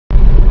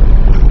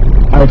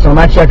Alright, so I'm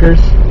at Checkers.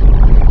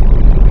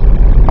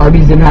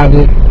 Arby's didn't have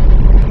it.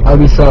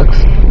 Arby's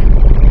sucks.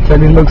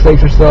 Checkers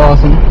milkshakes are still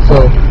awesome,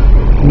 so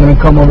I'm gonna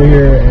come over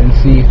here and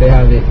see if they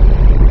have it.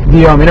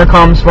 The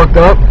intercom's fucked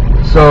up,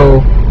 so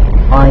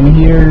I'm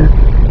here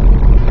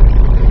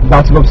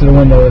about to go up to the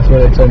window. That's where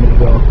they told me to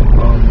go.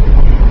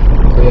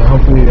 So yeah,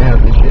 hopefully they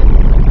have this shit.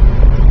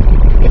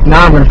 If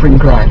not, I'm gonna freaking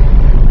cry.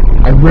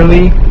 I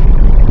really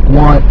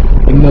want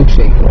a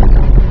milkshake right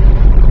now.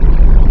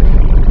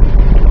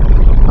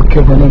 I'll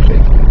kill for a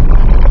milkshake.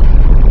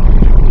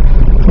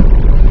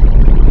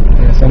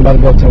 Yeah, so I'm about to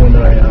go up to the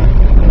window right now.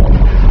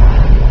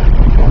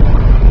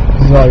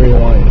 This is all I really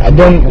wanted. I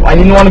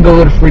didn't want to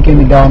go to freaking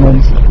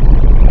McDonald's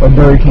or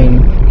Burger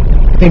King.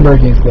 I think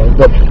Burger King's closed,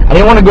 but I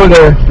didn't want to go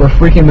there for a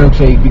freaking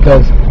milkshake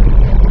because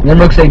their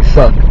milkshakes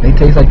suck. They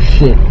taste like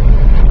shit.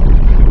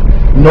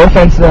 No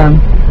offense to them,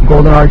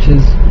 Golden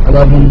Arches, I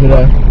love them to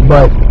death,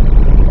 but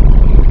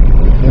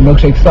their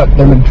milkshakes suck.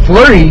 Their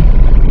McFlurry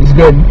is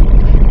good.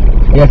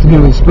 You have to do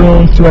it with a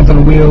spoon, 2 hands on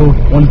the wheel,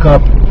 1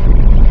 cup.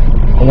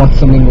 I want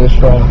some English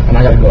straw, and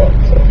I gotta go up.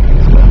 So.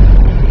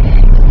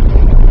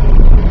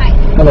 Hi.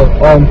 Hello. Do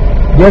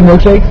you have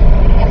milkshakes?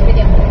 Yes, we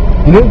do.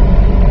 You do?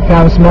 Can I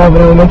have a small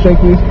vanilla milkshake,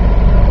 please?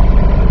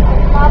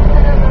 Small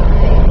vanilla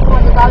milkshake. You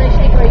want the bottle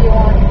shake or you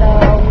want the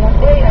one?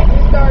 Wait, I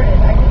just started.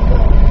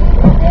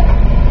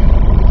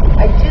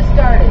 I just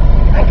started.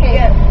 I can't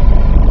get.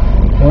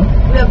 What?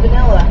 We have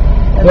vanilla.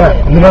 That's Yeah,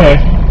 it. vanilla.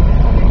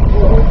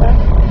 What was that?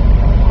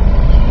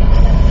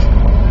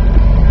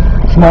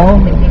 Small?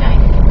 59.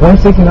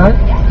 169?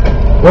 Yeah.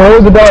 Well, what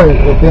was the dollar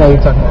thing that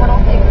you're talking about?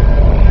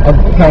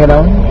 Can I get that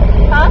one?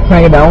 Huh? Can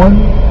I get that one?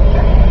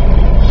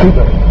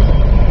 Super.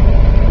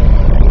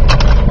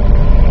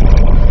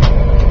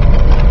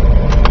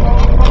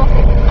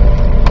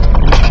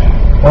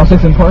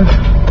 106 in Park?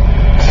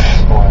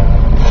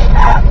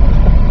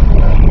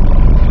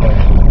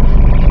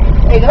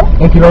 There you go.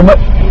 Thank you very much.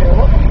 You're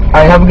welcome.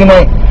 Alright, have a good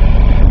night.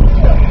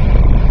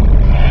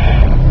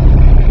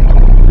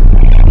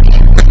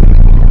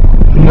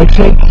 The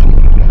milkshake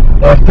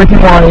that I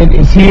freaking wanted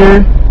is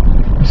here.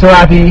 I'm so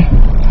happy.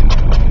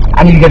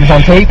 I need to get this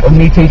on tape of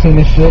me tasting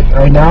this shit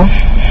right now.